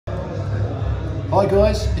Hi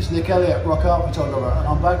guys, it's Nick Elliott, rock art photographer, and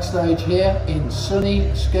I'm backstage here in sunny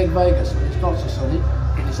Skeg Vegas. Well, it's not so sunny,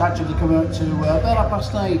 but it's actually coming up to about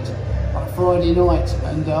 8:30 on a Friday night,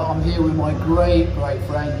 and I'm here with my great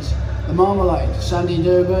friends, the Marmalade, Sandy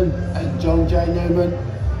Newman and John J. Newman,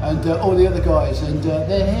 and all the other guys, and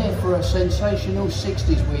they're here for a sensational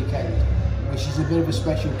 60s weekend, which is a bit of a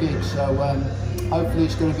special gig, so hopefully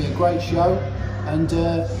it's going to be a great show, and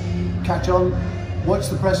catch on. Watch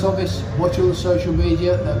the press office, watch all the social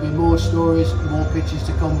media, there'll be more stories, more pictures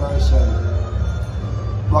to come very soon.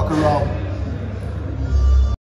 Rock and roll.